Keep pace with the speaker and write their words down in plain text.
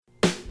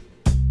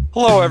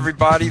Hello,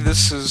 everybody.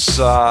 This is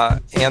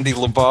Andy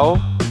LeBeau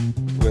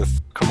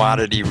with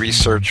Commodity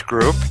Research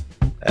Group.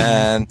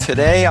 And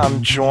today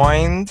I'm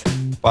joined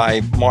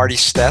by Marty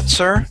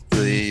Stetzer,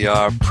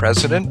 the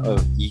president of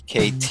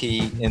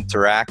EKT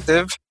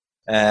Interactive,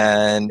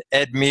 and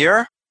Ed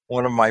Meir,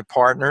 one of my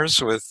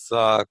partners with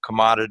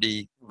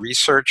Commodity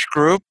Research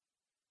Group.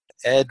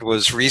 Ed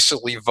was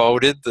recently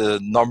voted the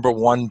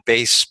 #1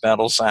 base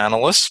metals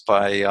analyst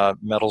by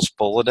Metals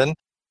Bulletin.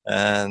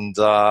 And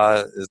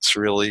it's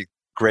really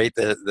great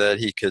that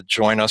he could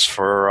join us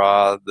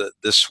for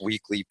this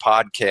weekly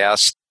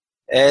podcast.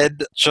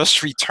 Ed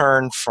just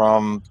returned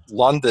from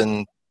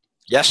London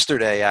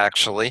yesterday,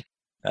 actually,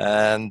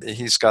 and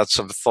he's got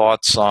some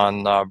thoughts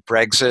on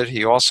Brexit.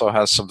 He also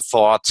has some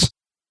thoughts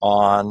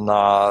on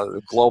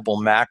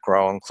global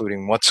macro,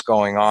 including what's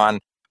going on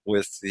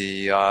with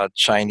the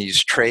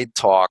Chinese trade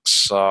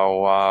talks.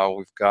 So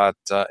we've got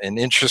an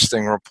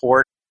interesting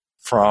report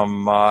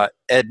from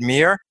Ed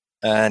Meir,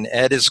 and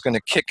Ed is going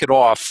to kick it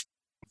off.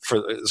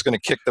 Is going to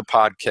kick the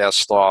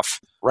podcast off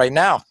right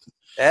now.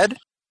 Ed?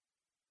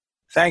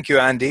 Thank you,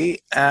 Andy.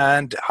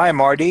 And hi,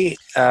 Marty.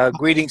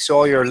 Greetings to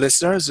all your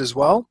listeners as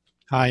well.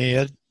 Hi,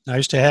 Ed.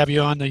 Nice to have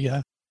you on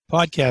the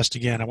podcast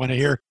again. I want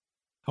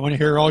to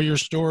hear all your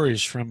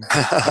stories from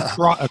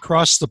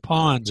across the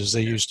ponds, as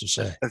they used to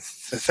say.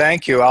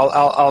 Thank you.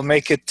 I'll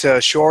make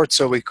it short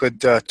so we could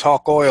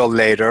talk oil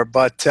later.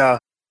 But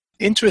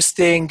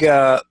interesting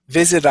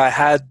visit I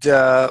had.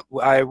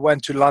 I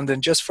went to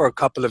London just for a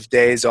couple of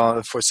days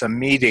for some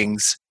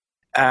meetings.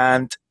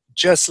 And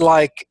just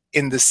like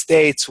in the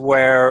States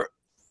where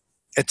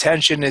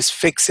attention is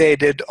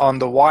fixated on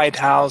the White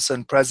House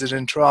and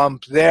President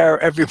Trump, there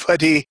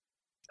everybody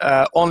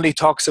only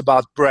talks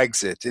about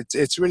Brexit.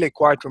 It's really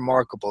quite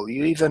remarkable.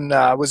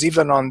 I was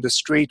even on the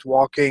street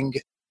walking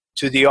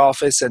to the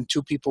office, and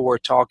two people were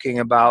talking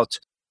about.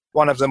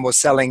 One of them was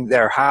selling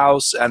their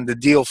house, and the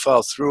deal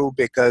fell through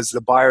because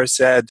the buyer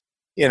said,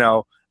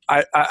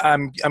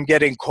 I'm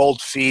getting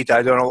cold feet.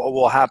 I don't know what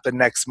will happen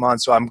next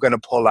month, so I'm going to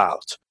pull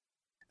out.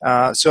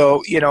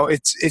 So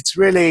it's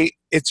really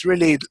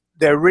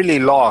they're really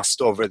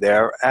lost over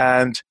there.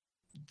 And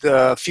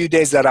the few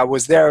days that I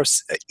was there,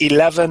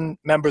 11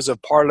 members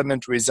of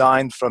parliament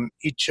resigned from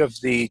each of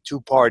the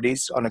two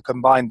parties on a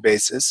combined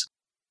basis.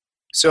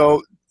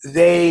 So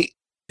they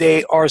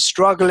are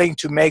struggling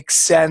to make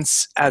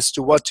sense as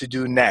to what to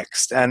do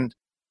next. And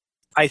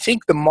I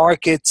think the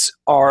markets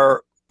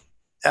are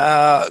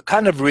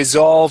kind of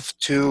resolved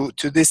to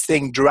this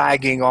thing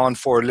dragging on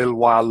for a little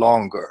while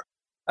longer.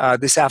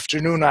 This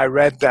afternoon, I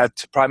read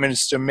that Prime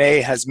Minister May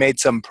has made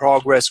some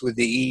progress with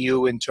the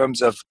EU in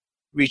terms of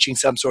reaching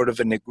some sort of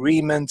an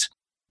agreement.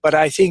 But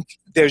I think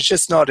there's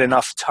just not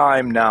enough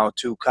time now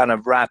to kind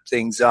of wrap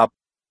things up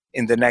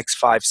in the next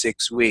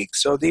 5-6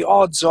 weeks. So the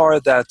odds are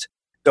that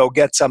they'll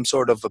get some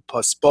sort of a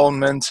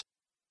postponement.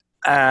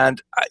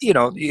 And,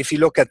 if you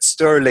look at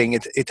sterling,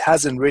 it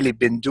hasn't really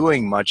been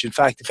doing much. In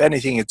fact, if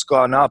anything, it's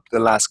gone up the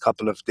last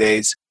couple of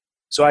days.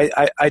 So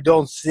I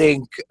don't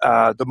think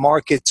the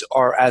markets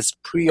are as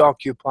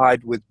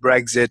preoccupied with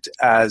Brexit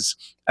as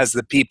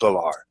the people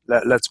are.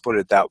 Let's put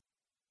it that way.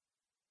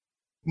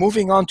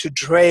 Moving on to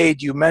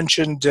trade,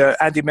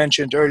 Andy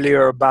mentioned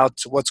earlier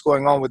about what's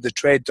going on with the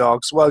trade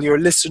talks. Well, your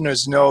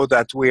listeners know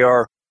that we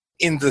are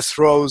in the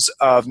throes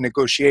of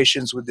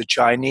negotiations with the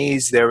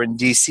Chinese. They're in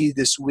DC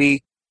this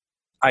week.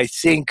 I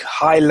think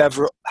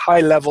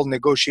high-level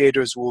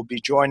negotiators will be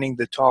joining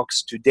the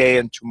talks today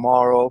and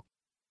tomorrow.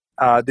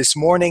 This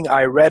morning,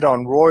 I read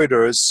on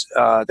Reuters,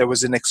 there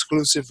was an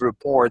exclusive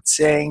report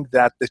saying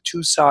that the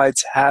two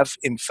sides have,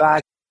 in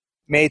fact,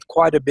 made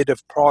quite a bit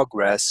of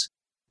progress,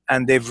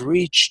 and they've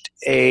reached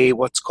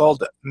what's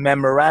called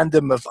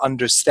Memorandum of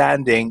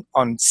Understanding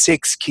on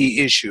 6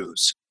 key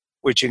issues,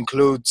 which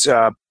includes,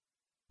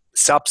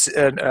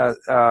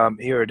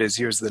 here it is,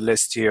 here's the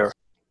list here,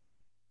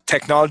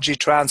 technology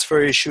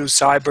transfer issues,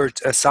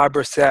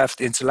 cyber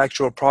theft,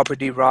 intellectual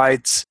property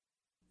rights,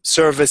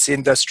 service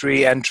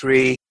industry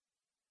entry,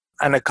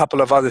 and a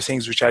couple of other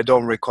things which I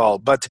don't recall.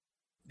 But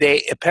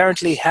they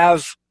apparently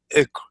have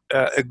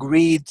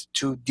agreed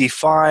to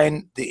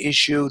define the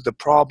issue, the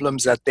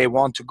problems that they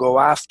want to go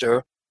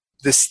after.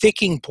 The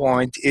sticking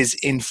point is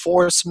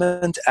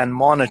enforcement and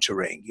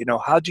monitoring.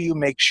 How do you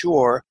make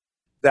sure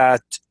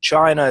that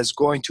China is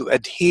going to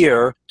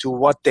adhere to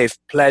what they've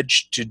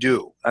pledged to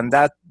do? And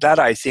that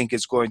I think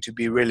is going to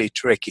be really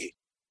tricky.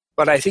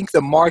 But I think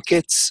the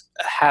markets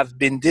have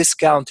been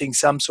discounting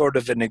some sort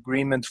of an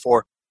agreement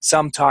for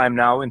some time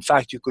now. In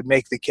fact, you could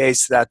make the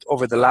case that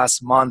over the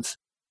last month,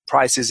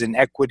 prices in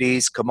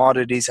equities,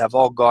 commodities have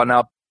all gone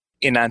up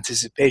in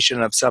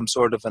anticipation of some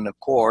sort of an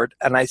accord.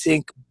 And I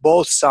think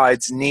both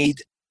sides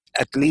need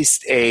at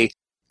least a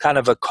kind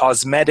of a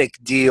cosmetic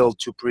deal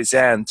to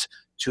present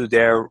to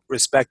their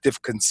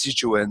respective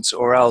constituents,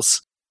 or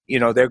else,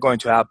 they're going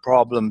to have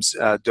problems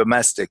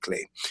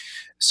domestically.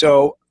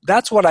 So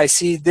that's what I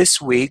see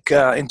this week.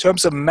 In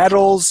terms of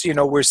metals,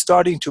 we're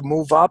starting to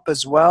move up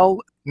as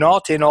well.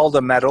 Not in all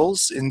the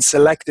metals, in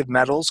selective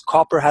metals.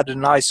 Copper had a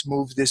nice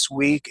move this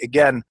week.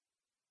 Again,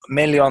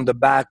 mainly on the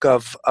back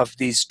of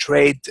these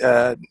trade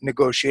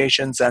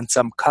negotiations and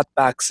some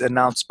cutbacks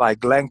announced by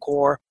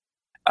Glencore.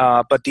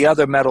 But the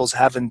other metals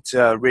haven't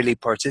really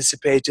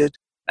participated.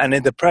 And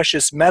in the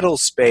precious metal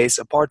space,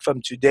 apart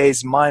from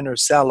today's minor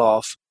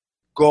sell-off,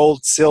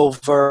 gold,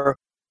 silver,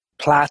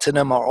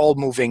 platinum are all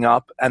moving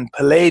up, and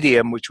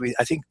palladium, which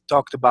I think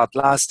talked about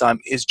last time,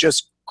 is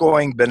just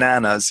going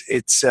bananas.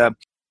 It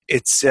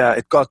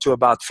got to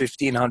about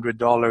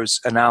 $1,500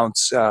 an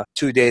ounce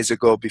 2 days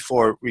ago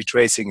before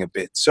retracing a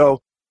bit.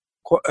 So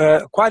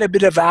quite a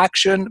bit of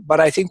action, but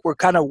I think we're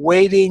kind of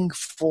waiting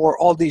for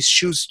all these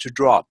shoes to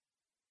drop.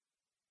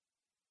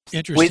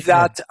 Interesting. With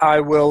that, I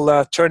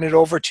will turn it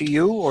over to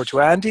you or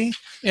to Andy.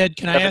 Ed,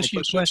 can I ask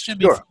you a question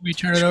Sure. before we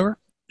turn it over?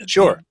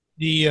 Sure.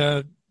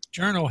 The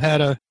journal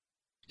had a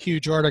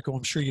huge article,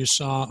 I'm sure you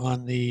saw,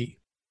 on the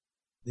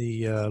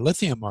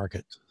lithium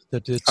market,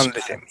 that it's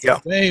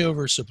way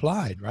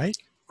oversupplied, right?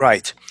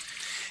 Right.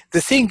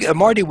 The thing,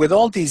 Marty, with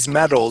all these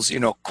metals,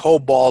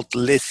 cobalt,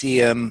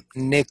 lithium,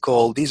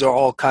 nickel, these are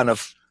all kind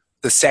of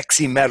the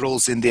sexy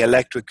metals in the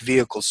electric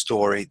vehicle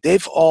story. They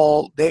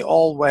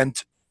all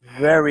went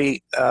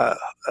very,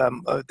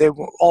 they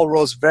all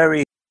rose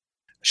very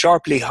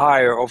sharply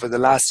higher over the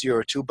last year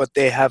or two, but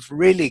they have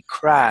really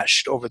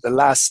crashed over the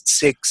last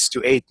 6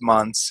 to 8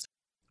 months.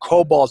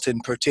 Cobalt in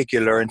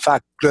particular. In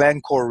fact,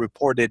 Glencore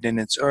reported in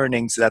its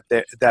earnings that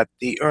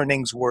the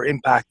earnings were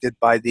impacted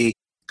by the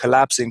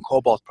collapse in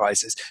cobalt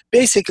prices.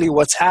 Basically,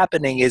 what's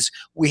happening is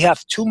we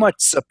have too much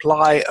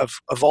supply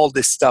of all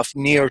this stuff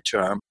near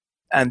term,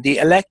 and the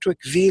electric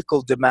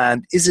vehicle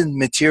demand isn't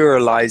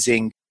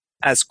materializing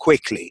as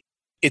quickly.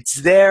 It's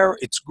there,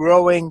 it's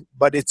growing,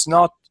 but it's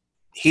not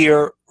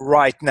here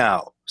right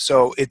now.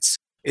 So it's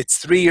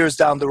 3 years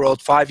down the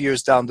road, 5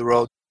 years down the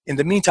road. In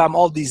the meantime,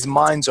 all these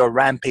mines are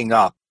ramping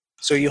up.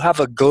 So you have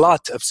a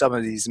glut of some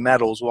of these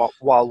metals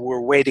while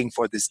we're waiting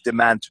for this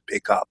demand to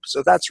pick up.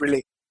 So that's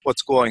really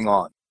what's going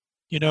on.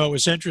 It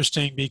was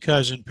interesting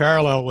because in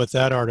parallel with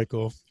that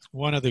article,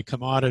 one of the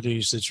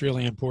commodities that's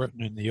really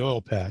important in the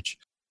oil patch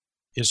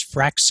is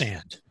frac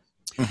sand.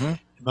 Mm-hmm.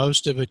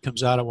 Most of it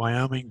comes out of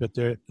Wyoming, but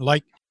they're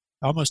like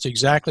almost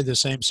exactly the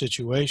same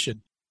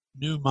situation.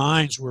 New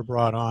mines were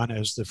brought on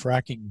as the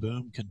fracking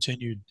boom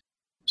continued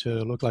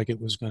to look like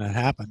it was going to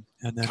happen.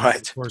 And then,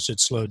 of course, it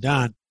slowed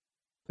down.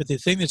 But the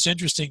thing that's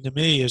interesting to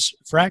me is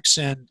frac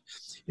sand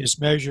is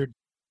measured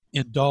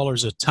in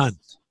dollars a ton,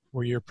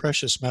 where your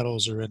precious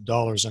metals are in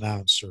dollars an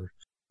ounce or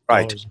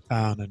dollars a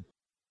pound.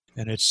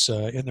 And it's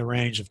in the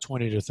range of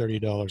 $20 to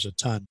 $30 a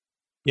ton.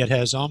 Yet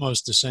has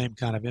almost the same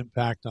kind of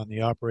impact on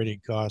the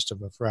operating cost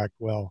of a fracked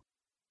well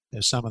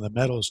as some of the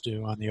metals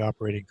do on the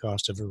operating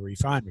cost of a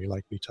refinery,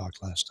 like we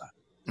talked last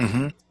time.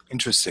 Mm-hmm.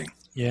 Interesting.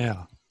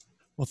 Yeah.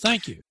 Well,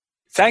 thank you.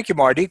 Thank you,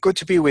 Marty. Good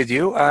to be with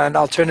you. And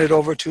I'll turn it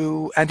over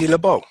to Andy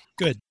Lebow.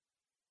 Good.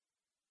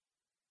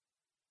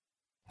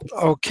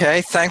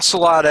 Okay. Thanks a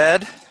lot,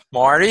 Ed.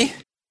 Marty,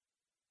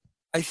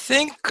 I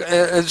think,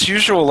 as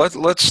usual,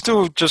 let's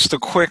do just a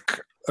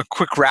quick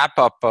wrap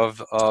up of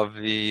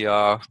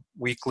the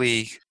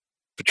weekly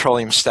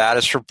petroleum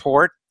status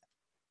report,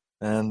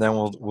 and then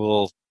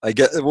we'll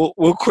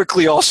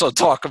quickly also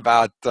talk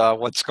about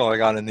what's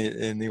going on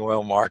in the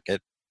oil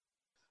market.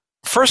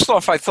 First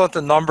off, I thought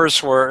the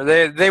numbers were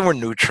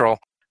neutral.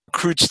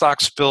 Crude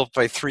stocks built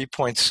by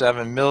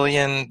 3.7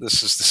 million.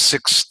 This is the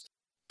sixth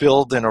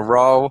build in a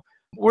row.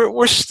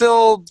 We're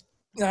still,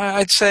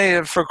 I'd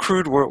say, for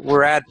crude,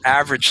 we're at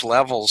average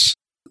levels.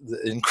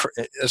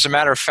 As a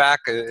matter of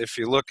fact, if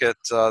you look at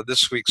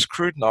this week's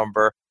crude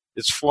number,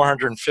 it's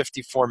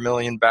 454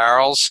 million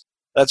barrels.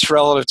 That's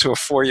relative to a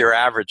 4-year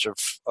average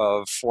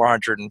of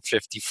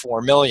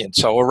 454 million.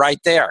 So we're right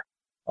there.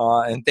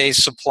 And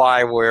days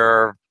supply,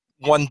 we're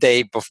 1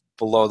 day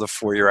below the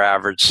 4-year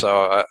average.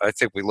 So I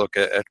think we look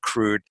at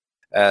crude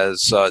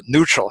as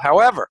neutral.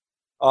 However,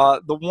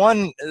 the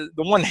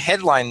one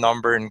headline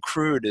number in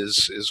crude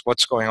is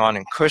what's going on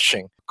in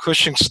Cushing.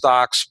 Cushing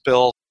stocks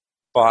built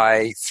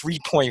by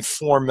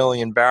 3.4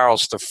 million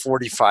barrels to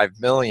 45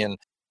 million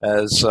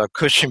as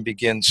Cushing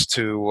begins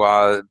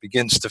to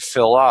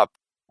fill up.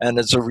 And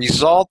as a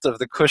result of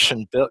the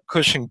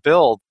Cushing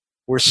build,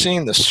 we're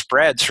seeing the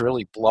spreads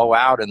really blow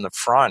out in the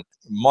front.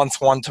 Month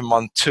 1 to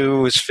month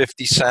 2 is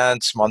 50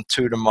 cents. Month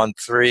 2 to month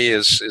 3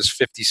 is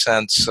 50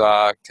 cents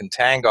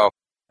contango.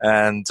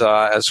 And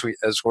as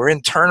we're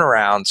in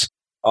turnarounds,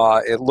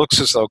 it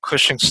looks as though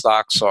Cushing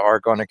stocks are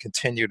going to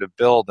continue to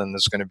build, and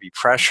there's going to be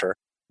pressure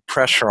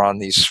on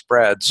these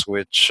spreads,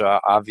 which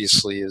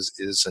obviously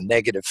is a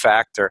negative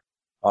factor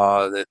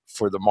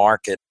for the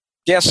market.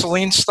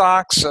 Gasoline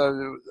stocks,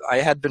 I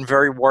had been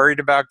very worried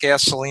about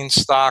gasoline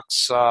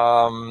stocks,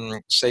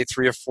 say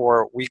 3 or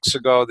 4 weeks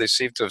ago.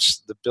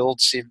 The build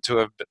seemed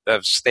to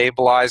have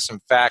stabilized. In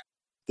fact,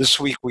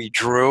 this week we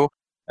drew,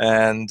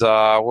 and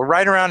we're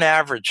right around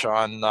average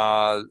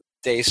on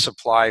day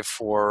supply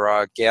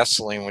for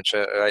gasoline, which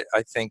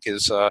I think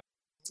is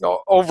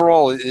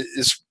overall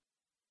is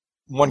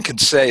one could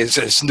say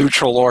is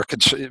neutral or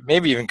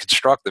maybe even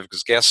constructive,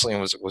 because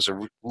gasoline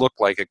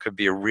looked like it could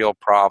be a real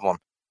problem.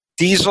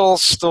 Diesel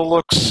still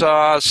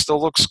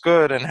looks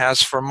good and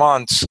has for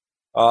months.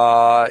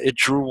 It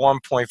drew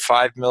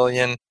 1.5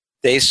 million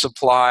day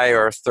supply,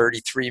 or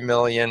 33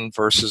 million,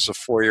 versus a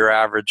 4-year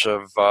average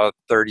of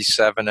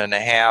 37 and a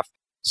half.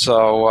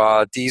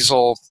 So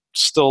diesel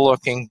still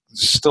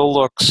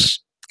looks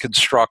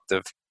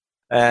constructive.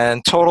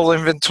 And total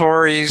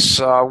inventories,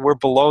 we're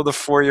below the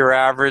 4-year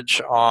average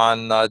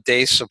on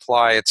day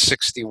supply at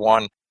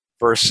 61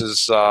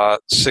 versus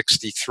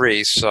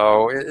 63.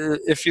 So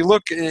if you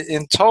look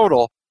in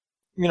total,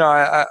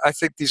 I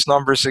think these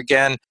numbers,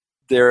 again,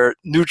 they're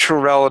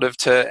neutral relative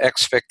to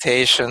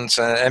expectations,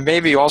 and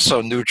maybe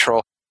also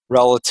neutral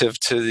relative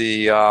to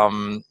the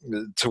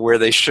to where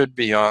they should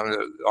be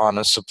on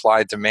a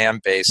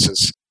supply-demand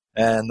basis.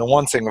 And the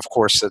one thing, of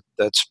course,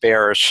 that's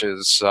bearish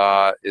is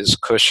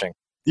Cushing.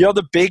 The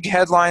other big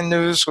headline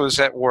news was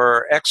that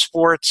were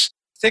exports.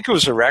 I think it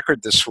was a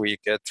record this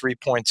week at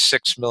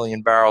 3.6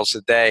 million barrels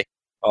a day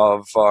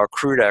of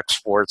crude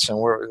exports,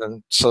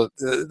 and so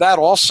that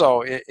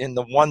also, in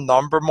the one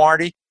number,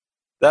 Marty,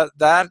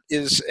 that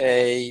is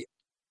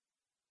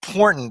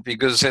important,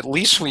 because at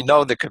least we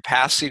know the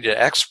capacity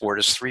to export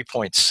is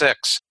 3.6.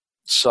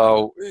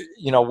 So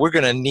we're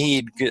going to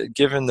need,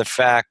 given the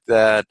fact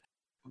that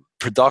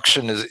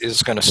production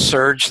is going to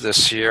surge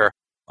this year,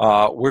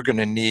 we're going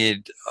to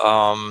need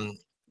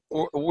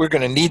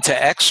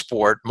to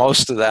export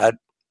most of that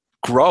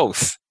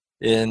growth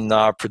in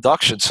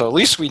production. So at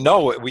least we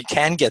know we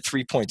can get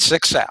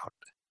 3.6 out.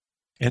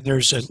 And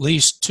there's at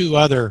least 2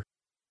 other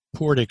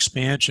port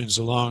expansions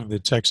along the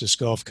Texas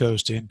Gulf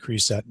Coast to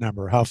increase that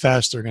number. How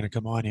fast they're going to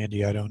come on,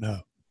 Andy, I don't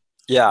know.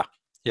 Yeah.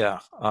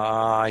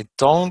 I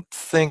don't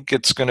think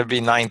it's going to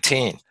be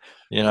 19.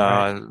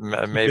 Right.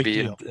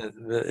 Maybe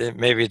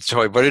it's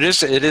toy, but it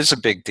is a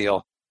big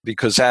deal,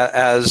 because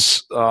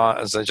as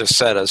I just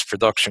said, as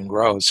production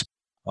grows,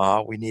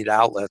 we need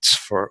outlets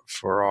for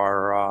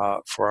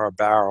our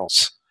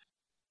barrels.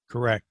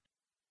 Correct.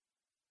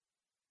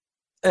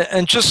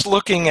 And just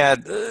looking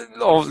at the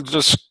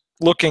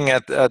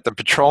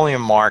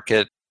petroleum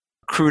market,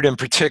 crude in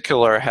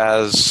particular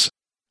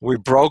we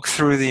broke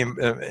through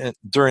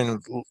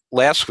during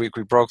last week,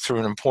 we broke through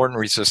an important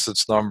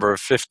resistance number of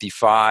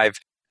 55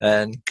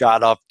 and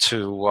got up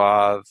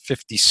to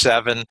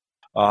 57.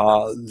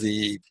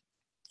 The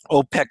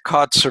OPEC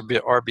cuts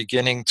are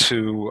beginning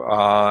to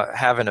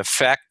have an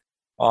effect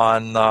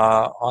on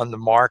the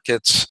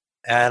markets,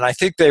 and I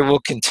think they will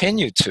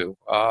continue to.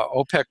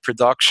 OPEC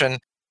production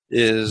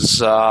is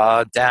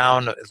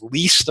down at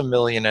least 1.5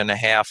 million, and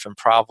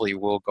probably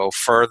will go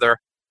further.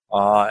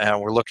 And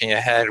we're looking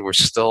ahead. We're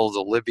still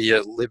the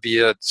Libya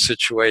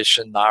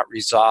situation not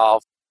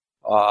resolved.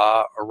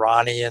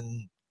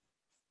 Iranian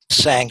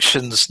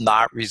sanctions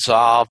not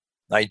resolved.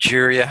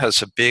 Nigeria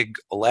has a big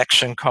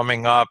election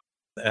coming up,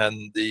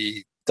 and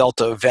the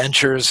Delta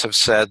Avengers have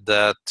said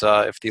that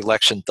if the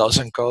election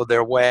doesn't go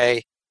their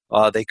way,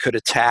 they could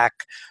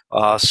attack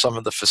some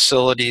of the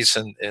facilities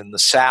in the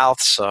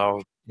south.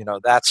 So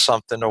that's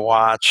something to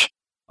watch.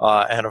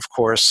 And of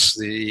course,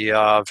 the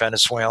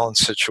Venezuelan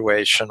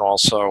situation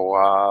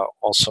also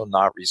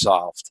not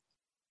resolved.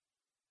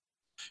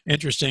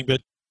 Interesting,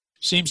 but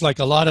seems like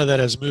a lot of that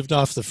has moved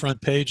off the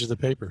front page of the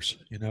papers.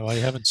 I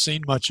haven't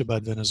seen much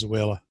about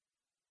Venezuela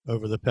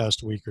over the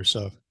past week or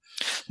so.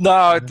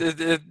 No,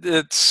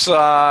 it's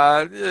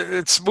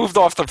moved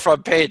off the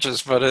front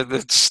pages, but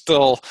it's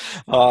still,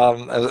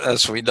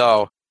 as we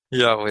know,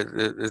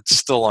 it's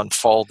still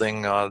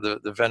unfolding.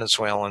 The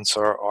Venezuelans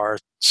are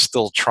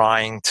still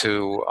trying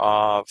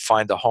to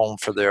find a home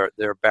for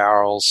their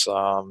barrels.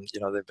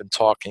 They've been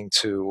talking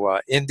to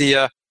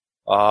India,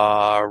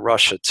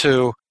 Russia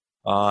too,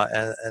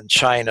 and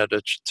China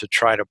to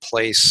try to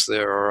place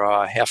their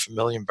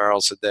 500,000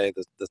 barrels a day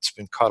that's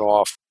been cut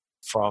off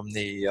from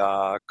the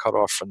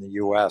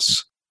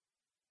U.S.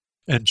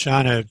 And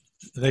China,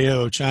 they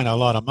owe China a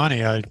lot of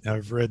money.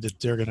 I've read that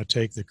they're going to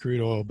take the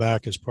crude oil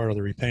back as part of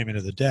the repayment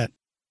of the debt.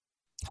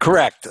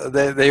 Correct.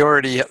 They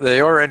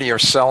already are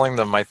selling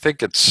them. I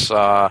think it's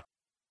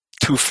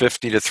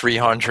 250 to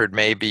 300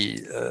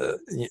 maybe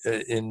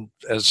in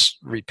as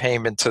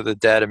repayment to the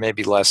debt, and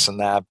maybe less than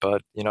that.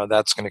 But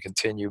that's going to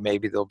continue.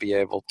 Maybe they'll be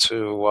able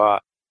to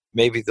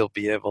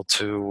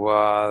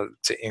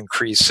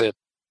increase it.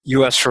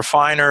 U.S.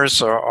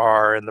 refiners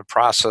are in the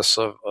process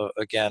of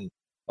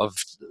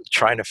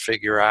trying to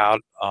figure out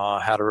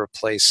how to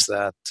replace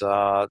that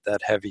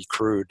heavy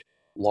crude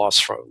loss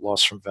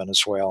from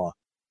Venezuela.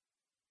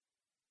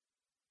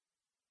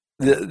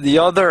 The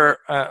other,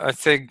 I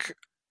think,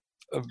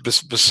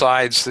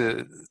 besides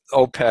the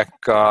OPEC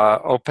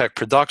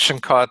production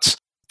cuts,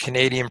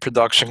 Canadian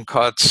production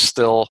cuts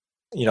still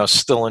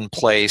in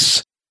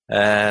place,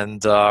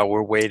 and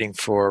we're waiting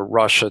for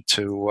Russia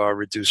to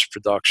reduce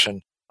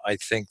production. I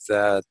think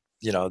that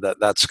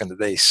that's going to.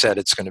 They said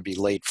it's going to be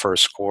late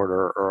first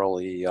quarter,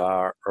 early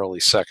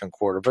second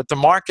quarter. But the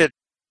market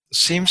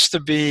seems to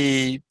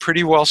be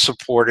pretty well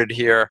supported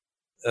here,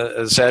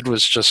 as Ed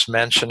was just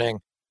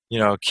mentioning.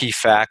 A key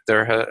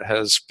factor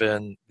has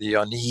been the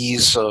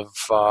unease of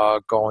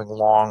going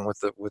along with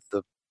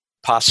the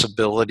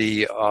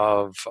possibility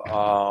of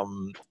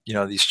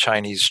these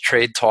Chinese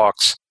trade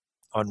talks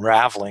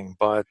unraveling.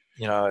 But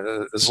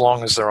as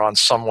long as they're on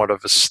somewhat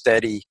of a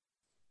steady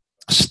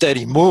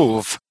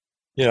move,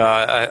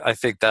 I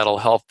think that'll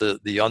help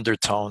the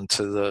undertone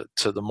to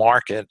the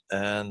market.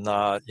 And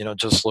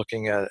just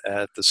looking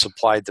at the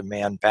supply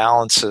demand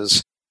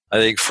balances, I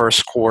think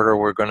first quarter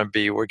we're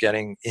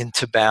getting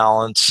into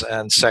balance,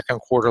 and second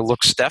quarter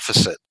looks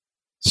deficit.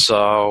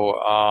 So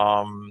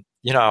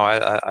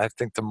I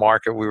think the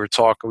market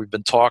we've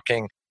been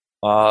talking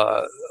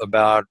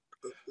about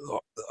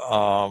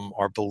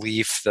our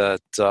belief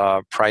that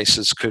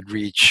prices could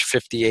reach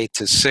 58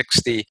 to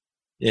 60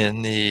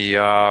 in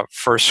the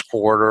first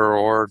quarter,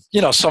 or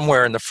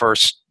somewhere in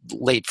the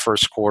late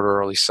first quarter,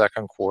 early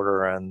second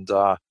quarter, and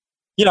that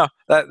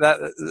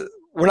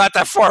we're not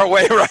that far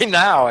away right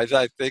now. I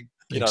think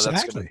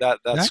Exactly.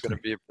 that's going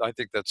to be. I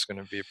think that's going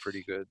to be a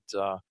pretty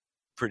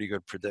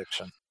good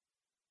prediction.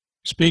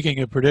 Speaking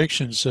of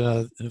predictions,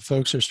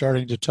 folks are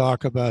starting to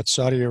talk about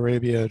Saudi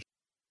Arabia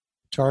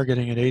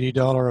targeting an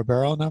 $80 a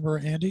barrel number.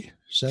 Andy,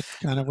 is that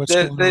kind of what's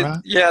going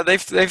around? Yeah,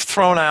 they've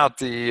thrown out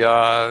the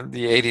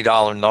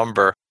 $80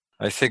 number.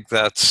 I think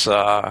that's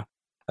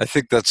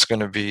going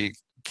to be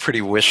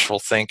pretty wishful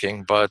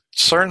thinking, but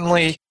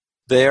certainly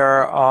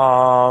their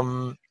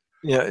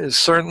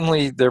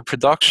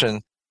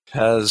production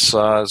has,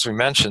 as we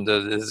mentioned,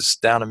 is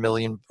down a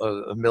million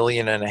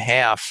and a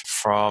half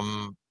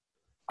from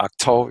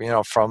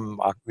October, from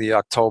the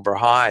October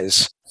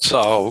highs.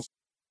 So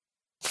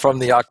from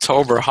the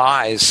October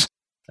highs,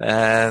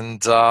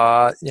 and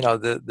they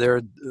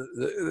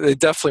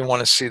definitely want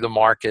to see the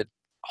market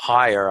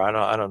higher. I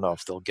don't know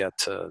if they'll get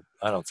to.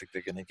 I don't think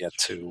they're going to get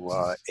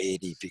to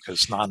 80,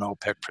 because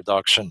non-OPEC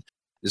production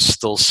is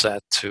still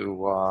set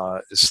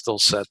to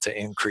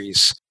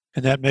increase,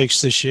 and that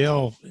makes the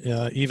shale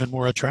even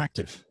more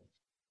attractive.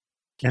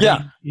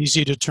 And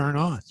easy to turn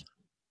on. It's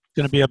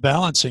going to be a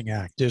balancing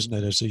act, isn't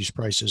it, as these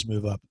prices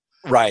move up?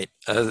 Right,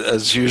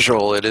 as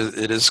usual, it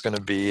is going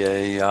to be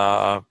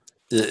a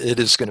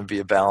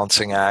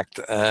balancing act,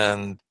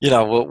 and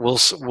we'll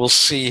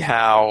see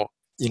how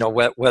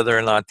whether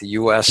or not the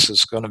U.S.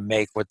 is going to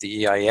make what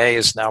the EIA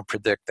is now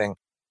predicting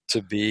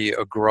to be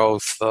a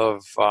growth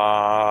of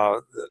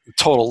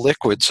total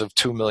liquids of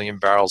 2 million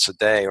barrels a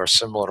day, or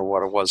similar to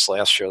what it was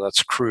last year.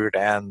 That's crude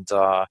and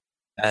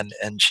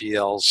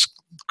NGLs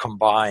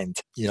combined.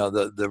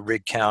 The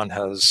rig count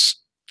has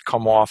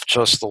come off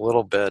just a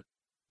little bit,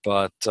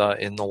 but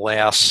in the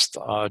last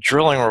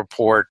drilling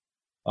report,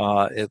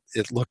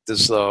 it looked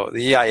as though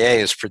the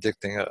EIA is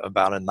predicting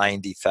about a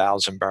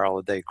 90,000 barrel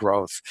a day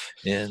growth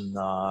in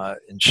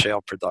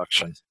shale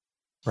production.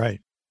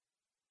 Right.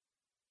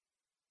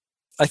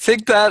 I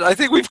think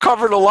we've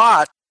covered a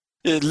lot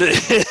in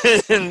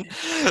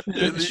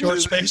a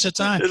short space of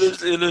time.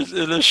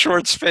 In a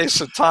short space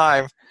of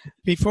time.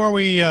 Before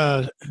we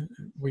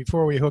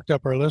hooked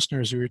up our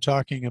listeners, we were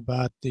talking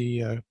about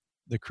the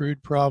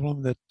crude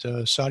problem that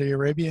Saudi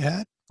Arabia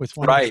had with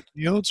one of the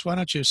fields. Why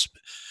don't you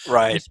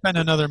spend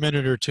another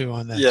minute or two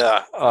on that?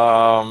 Yeah,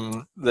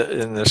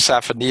 in the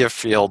Safaniya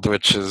field,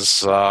 which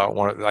is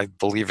I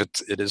believe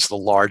it is the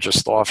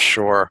largest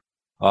offshore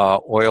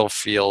oil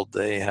field.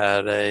 They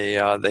had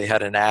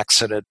an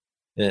accident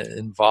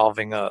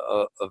involving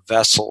a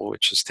vessel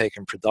which has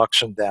taken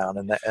production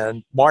down,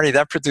 and Marty,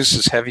 that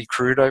produces heavy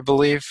crude, I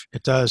believe.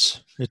 It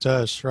does,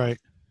 right.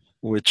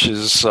 Which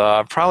is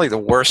probably the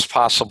worst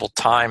possible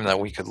time that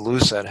we could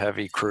lose that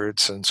heavy crude,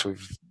 since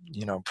we've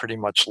pretty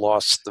much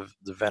lost the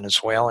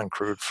Venezuelan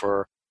crude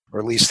for, or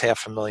at least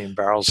 500,000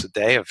 barrels a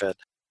day of it.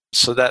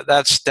 So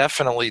that's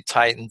definitely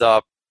tightened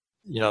up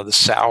the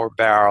sour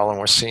barrel, and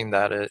we're seeing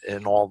that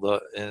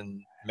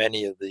in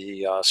many of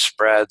the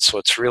spreads. So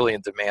it's really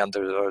in demand.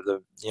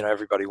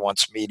 Everybody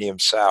wants medium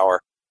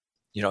sour,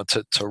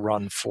 to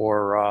run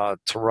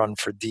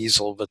for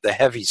diesel, but the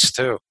heavies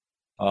too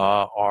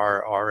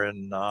are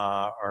in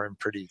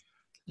pretty,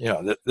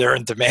 they're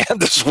in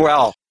demand as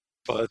well.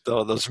 But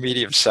those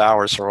medium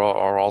sours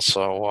are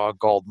also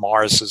Gold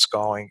Mars is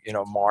going.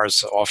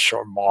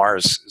 Offshore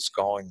Mars is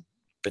going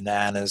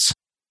bananas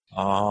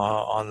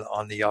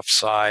on the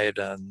upside,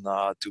 and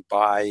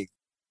Dubai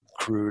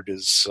crude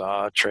is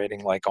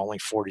trading like only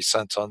 40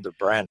 cents under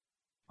Brent.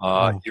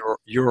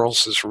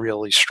 Urals is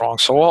really strong.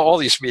 So all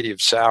these medium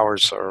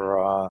sours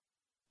are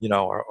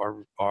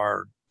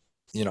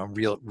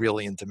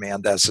really in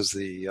demand, as is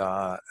the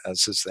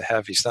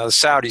heavies. Now the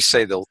Saudis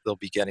say they'll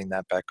be getting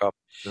that back up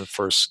in the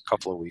first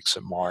couple of weeks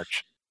in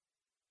March.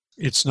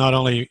 It's not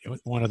only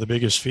one of the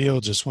biggest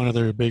fields, it's one of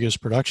their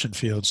biggest production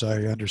fields,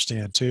 I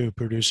understand, too,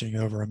 producing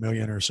over 1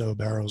 million or so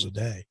barrels a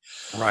day.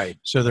 Right.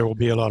 So there will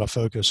be a lot of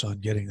focus on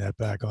getting that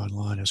back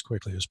online as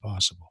quickly as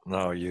possible.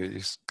 No, you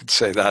could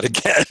say that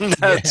again.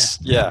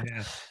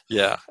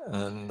 Yeah.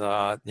 And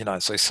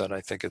as I said,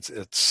 I think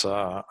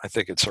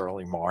it's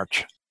early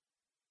March.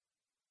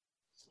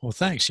 Well,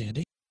 thanks,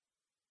 Andy.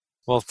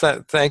 Well,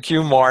 thank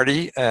you,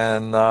 Marty,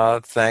 and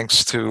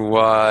thanks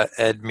to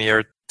Ed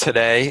Meir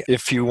today.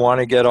 If you want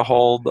to get a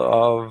hold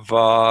of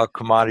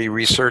Commodity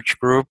Research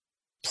Group,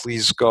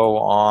 please go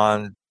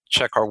on,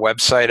 check our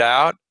website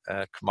out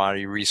at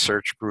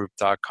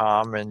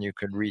commodityresearchgroup.com, and you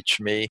can reach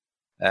me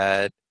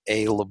at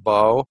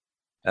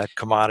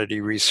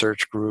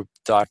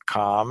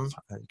alabo@commodityresearchgroup.com.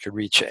 You can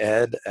reach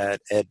Ed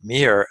at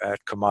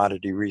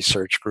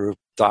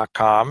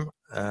edmeir@commodityresearchgroup.com.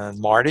 And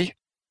Marty?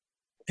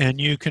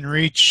 And you can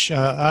reach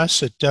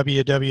us at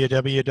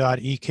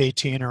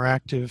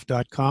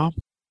www.ektinteractive.com.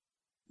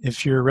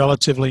 If you're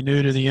relatively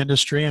new to the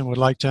industry and would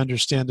like to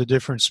understand the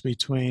difference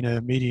between a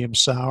medium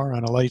sour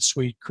and a light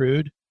sweet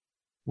crude,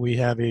 we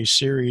have a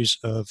series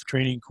of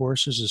training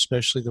courses,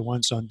 especially the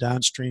ones on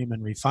downstream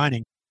and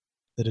refining,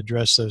 that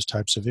address those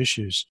types of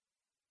issues.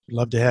 We'd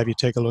love to have you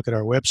take a look at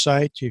our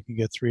website. You can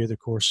get 3 of the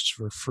courses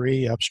for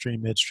free: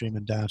 upstream, midstream,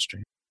 and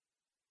downstream.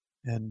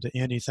 And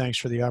Andy, thanks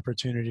for the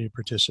opportunity to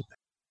participate.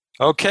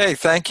 Okay,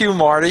 thank you,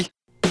 Marty.